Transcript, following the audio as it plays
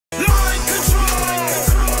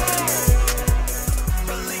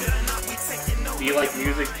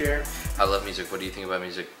music, Jared? I love music. What do you think about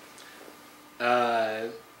music?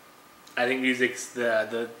 I think music's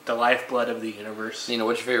the lifeblood of the universe. You know,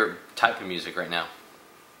 what's your favorite type of music right now?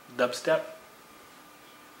 Dubstep.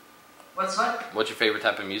 What's what? What's your favorite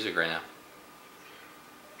type of music right now?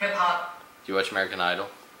 Hip hop. Do you watch American Idol?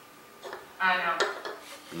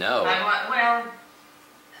 No. No.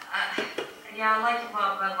 Yeah, I like hip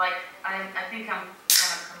hop, but like I think I'm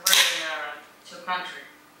kind of converting to country.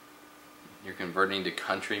 You're converting to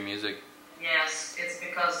country music? Yes, it's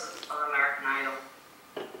because of American Idol.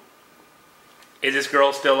 Is this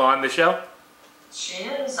girl still on the show? She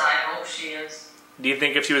is. I hope she is. Do you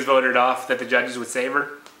think if she was voted off that the judges would save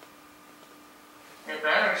her? They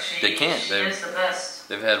better. They can't. She is the best.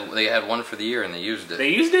 They had one for the year and they used it. They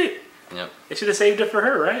used it? Yep. They should have saved it for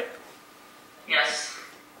her, right? Yes.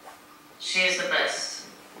 She is the best.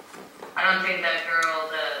 I don't think that girl,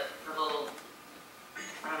 the little,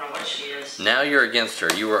 I don't know what she is. Now you're against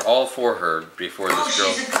her. You were all for her before this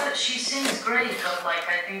girl. She sings great, but like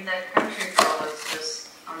I think that country girl is just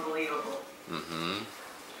unbelievable. Mm-hmm.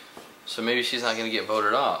 So maybe she's not going to get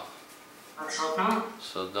voted off. Let's hope not.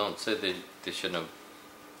 So don't say they shouldn't have.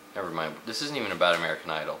 Never mind. This isn't even about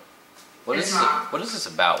American Idol. What is this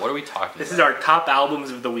about? What are we talking about? This is our top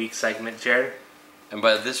albums of the week segment, Jared. And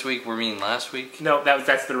by this week, we're meaning last week? No,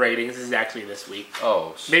 that's the ratings. This is actually this week.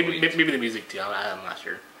 Oh, sweet. Maybe the music too. I'm not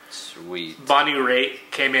sure. Sweet. Bonnie Raitt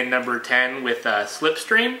came in number 10 with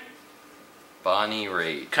Slipstream. Bonnie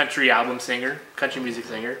Raitt. Country album singer. Country music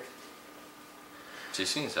singer. She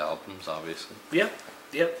sings albums, obviously. Yep.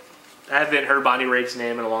 I haven't heard Bonnie Raitt's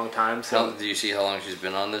name in a long time. So. Do you see how long she's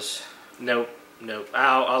been on this? Nope.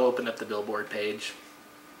 I'll open up the Billboard page.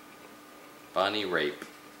 Bonnie Raitt.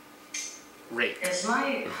 Is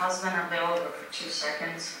my husband available for 2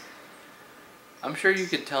 seconds? I'm sure you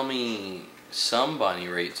could tell me some Bonnie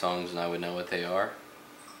Raitt songs and I would know what they are.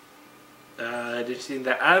 Did you see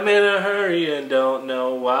that? I'm in a hurry and don't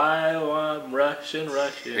know why. Oh, I'm rushing.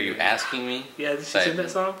 Are you asking me? Yeah, did she sing that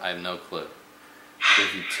song? I have no clue.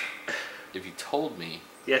 If you told me.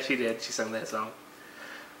 Yeah, she did. She sang that song.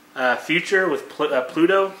 Future with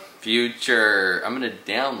Pluto. Future. I'm going to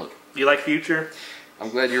download. You like Future? I'm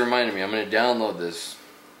glad you reminded me. I'm going to download this.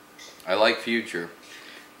 I like Future.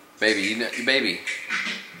 Baby,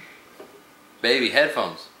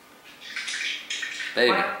 headphones.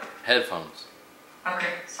 Baby, what? Headphones.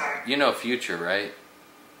 Okay, sorry. You know Future, right?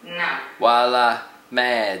 No. Voila,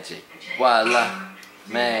 magic. Voila,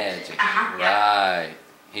 magic. Yeah. Right.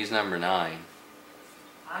 He's number 9.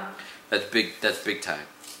 Oh. That's big time.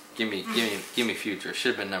 Give me Future.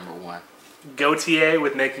 Should have been number 1. Gautier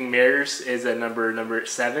with Making Mirrors is a number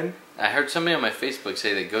 7. I heard somebody on my Facebook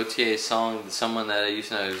say that Gautier's song, someone that I used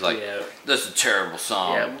to know, was like, "That's a terrible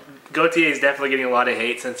song." Yeah, Gautier is definitely getting a lot of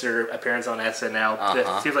hate since her appearance on SNL. It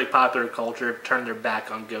seems like popular culture turned their back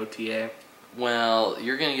on Gautier. Well,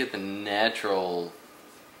 you're gonna get the natural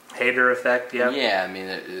hater effect. Yeah. Yeah, I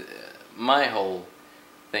mean, my whole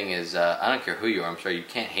thing is, I don't care who you are. I'm sorry, you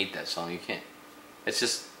can't hate that song. You can't. It's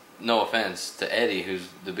just. No offense to Eddie, who's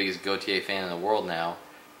the biggest Gautier fan in the world now.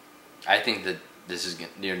 I think that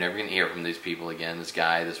you're never going to hear from these people again. This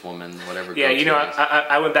guy, this woman, whatever. Yeah, Gautier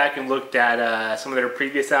I went back and looked at some of their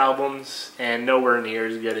previous albums, and nowhere near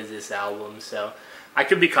as good as this album. So I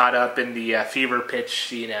could be caught up in the fever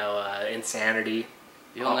pitch, insanity.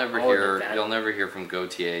 You'll never hear from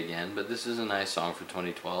Gautier again. But this is a nice song for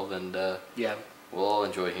 2012, and yeah. We'll all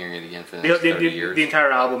enjoy hearing it again for the next 30 years. The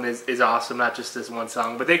entire album is awesome, not just this one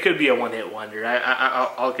song. But they could be a one-hit wonder.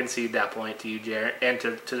 I'll concede that point to you, Jared, and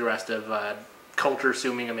to the rest of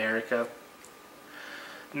culture-assuming America.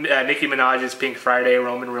 Nicki Minaj's Pink Friday,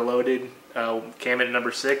 Roman Reloaded, came in at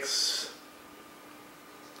number 6.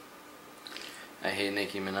 I hate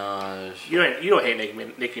Nicki Minaj. You don't hate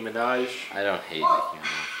Nicki Minaj. I don't hate Nicki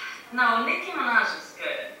Minaj. No, Nicki Minaj is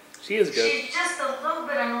good. She is good. She's just a little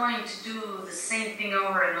bit annoying to do the same thing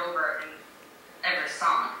over and over in every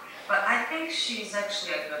song. But I think she's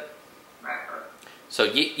actually a good rapper. So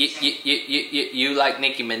you like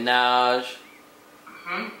Nicki Minaj?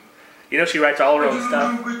 Mm-hmm. She writes all her own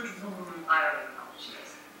stuff. I don't even know what she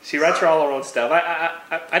is. She writes all her own stuff.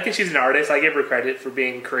 I think she's an artist. I give her credit for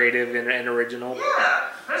being creative and original. Yeah,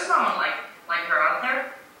 there's no one like her out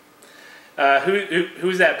there.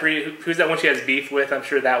 Who's that one she has beef with? I'm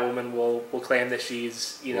sure that woman will claim that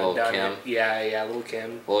she's Lil' done Kim. it. Yeah, Lil'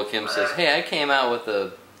 Kim. Lil' Kim says, "Hey, I came out with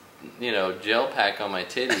a gel pack on my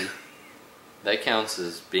titty. That counts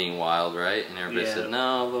as being wild, right?" And everybody said,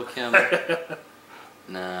 "No, Lil' Kim,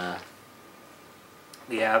 nah."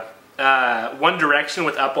 Yeah. One Direction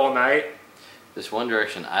with Up All Night. This One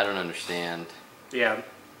Direction, I don't understand. Yeah.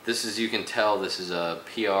 this is, you can tell this is a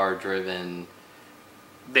PR driven.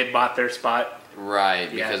 They bought their spot.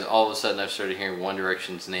 Right, Yeah. because all of a sudden I've started hearing One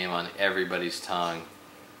Direction's name on everybody's tongue,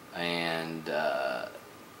 and is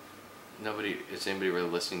anybody really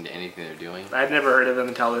listening to anything they're doing? I'd never heard of them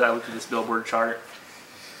until I looked at this Billboard chart.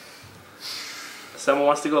 Someone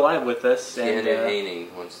wants to go live with us. Standard Haney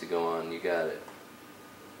wants to go on. You got it.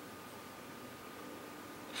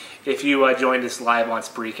 If you joined us live on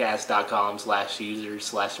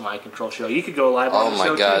Spreecast.com/users/MyControlShow, you could go live on the show.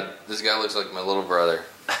 Oh my God, this guy looks like my little brother.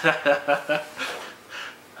 I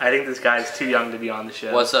think this guy's too young to be on the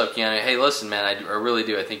show. What's up, Keanu? Hey, listen, man, I really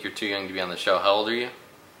do. I think you're too young to be on the show. How old are you?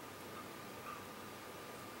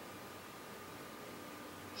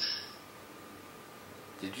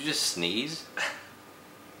 Did you just sneeze?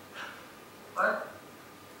 What?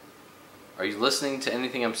 Are you listening to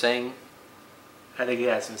anything I'm saying? I think he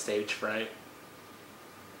has some stage fright.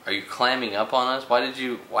 Are you clamming up on us? Why did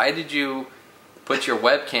you put your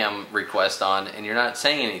webcam request on and you're not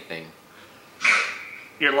saying anything?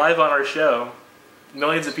 You're live on our show.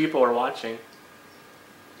 Millions of people are watching.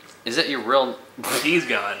 Is that your real... He's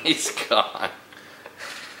gone. He's gone.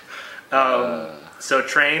 So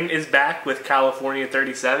Train is back with California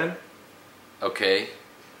 37. Okay.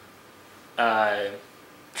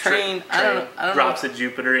 Train, I don't know. Drops a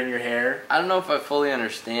Jupiter in your hair. I don't know if I fully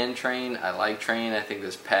understand Train. I like Train. I think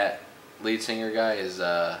this Pat lead singer guy is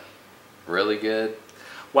really good.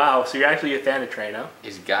 Wow, so you're actually a fan of Train, huh?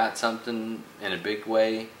 He's got something in a big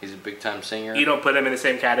way. He's a big time singer. You don't put him in the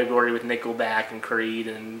same category with Nickelback and Creed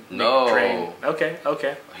and No. Train. Okay.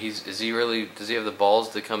 Does he have the balls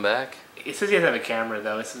to come back? It says he doesn't have a camera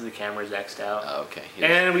though. It says the camera's X'd out. Oh, okay.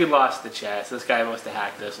 And we lost the chat. So this guy must have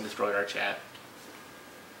hacked us and destroyed our chat.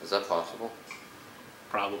 Is that possible?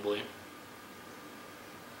 Probably.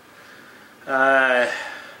 So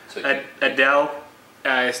Adele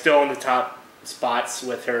is still in the top spots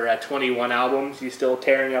with her 21 albums. She's still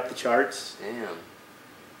tearing up the charts. Damn.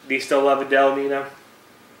 Do you still love Adele, Nina?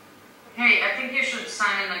 Hey, I think you should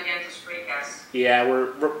sign in again to Spreecast. Yeah,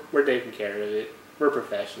 we're taking care of it. We're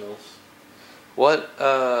professionals. What?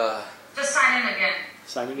 Just sign in again.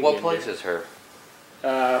 Signing What again, place dude. is her?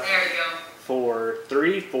 There you go. 4.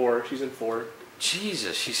 She's in 4.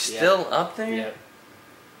 Jesus, she's still up there. Yeah.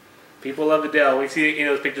 People love Adele. We see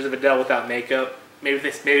those pictures of Adele without makeup. Maybe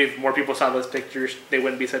if more people saw those pictures, they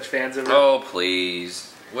wouldn't be such fans of her. Oh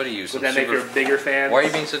please! What are you? Would that make her bigger fans? Why are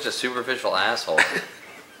you being such a superficial asshole?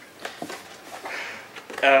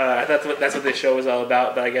 That's what this show is all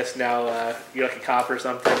about. But I guess now you're like a cop or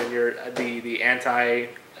something, and you're the anti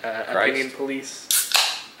opinion police.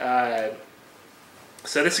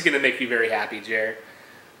 So this is going to make you very happy, Jer.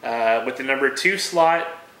 With the number 2 slot,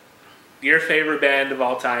 your favorite band of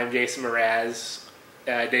all time, Jason Mraz,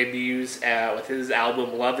 debuts with his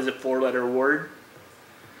album "Love Is a 4-Letter Word."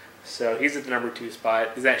 So he's at the number 2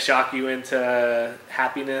 spot. Does that shock you into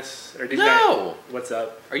happiness? Or No! What's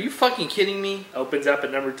up? Are you fucking kidding me? Opens up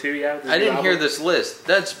at number 2, yeah? I didn't hear this list.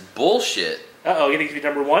 That's bullshit. Uh-oh, you think it's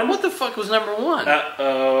number 1? What the fuck was number 1?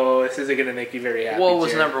 Uh-oh, this isn't going to make you very happy, What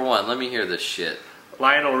was Jared. number 1? Let me hear this shit.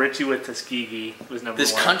 Lionel Richie with Tuskegee was number 1.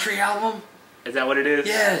 This country album? Is that what it is?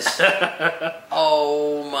 Yes.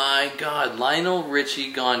 Oh my God. Lionel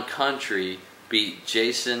Richie Gone Country beat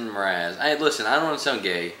Jason Mraz. Listen, I don't want to sound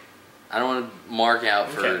gay. I don't want to mark out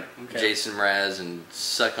for Okay. Jason Mraz and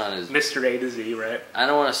suck on his... Mr. A to Z, right? I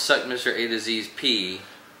don't want to suck Mr. A to Z's pee.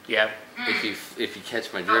 Yeah. If you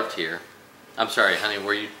catch my drift here. I'm sorry, honey,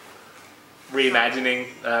 were you... Reimagining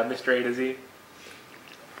Mr. A to Z.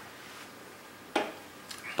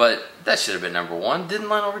 But that should have been number 1. Didn't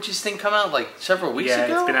Lionel Richie's thing come out like several weeks ago?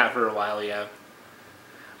 Yeah, it's been out for a while, yeah.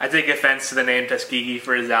 I take offense to the name Tuskegee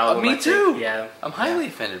for his album. Me too. Yeah. I'm highly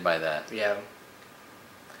offended by that. Yeah.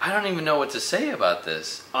 I don't even know what to say about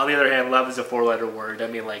this. On the other hand, Love Is a 4-Letter Word. I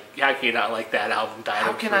mean, like, how can you not like that album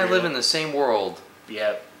title? How can I live in the same world?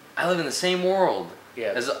 Yeah. I live in the same world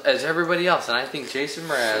as everybody else, and I think Jason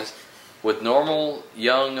Mraz, with normal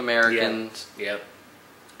young Americans, Yep.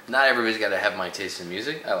 not everybody's got to have my taste in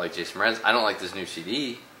music. I like Jason Mraz. I don't like this new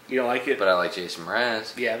CD, You don't like it? but I like Jason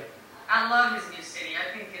Mraz. Yeah. I love his new city.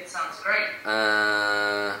 I think it sounds great.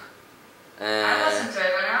 I I listen to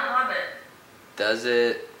it and I love it. Does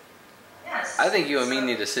it? Yes. I think you and me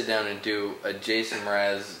need to sit down and do a Jason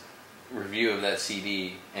Mraz review of that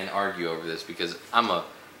CD and argue over this, because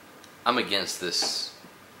I'm against this.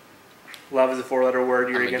 Love Is a 4-Letter Word.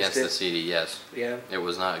 You're I'm against against it? the CD, yes. Yeah. It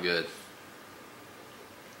was not good.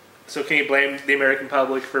 So can you blame the American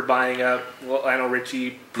public for buying up Lionel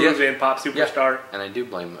Richie, proven pop superstar? And I do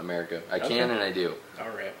blame America. I Okay. can and I do. All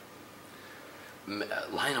right.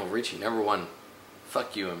 Lionel Richie, number 1.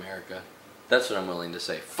 Fuck you, America. That's what I'm willing to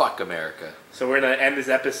say. Fuck America. So we're gonna end this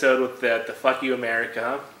episode with the "Fuck you, America,"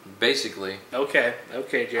 huh? Basically. Okay,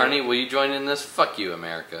 Jared. Honey, will you join in this? Fuck you,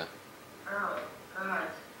 America. Oh, God.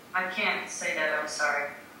 I can't say that, I'm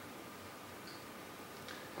sorry.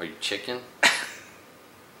 Are you chicken?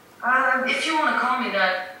 If you want to call me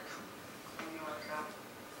that.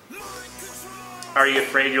 Are you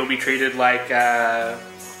afraid you'll be treated like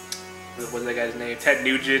what's that guy's name? Ted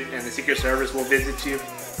Nugent, and the Secret Service will visit you?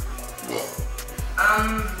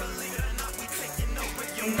 I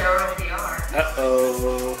think they already are.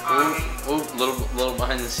 Uh-oh. Ooh, little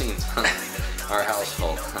behind the scenes. Our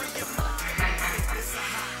household.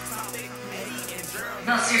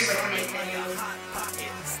 No, seriously, honey, can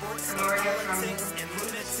you already get from me?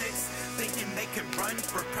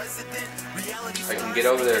 I can get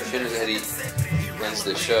over there as soon as Eddie ends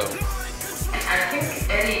the show. I think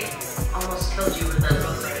Eddie almost killed you with that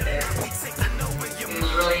look right there. He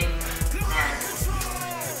was really mad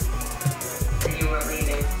that you were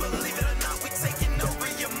leaving.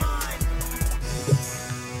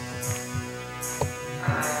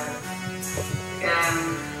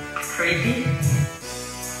 Creepy?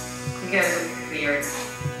 You guys look weird.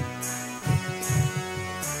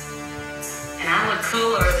 And I look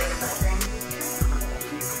cooler than expecting.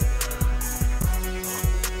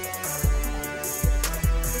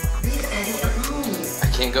 Leave Eddie alone. I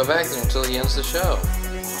can't go back there until he ends the show.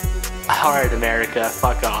 Alright, America,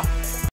 fuck off.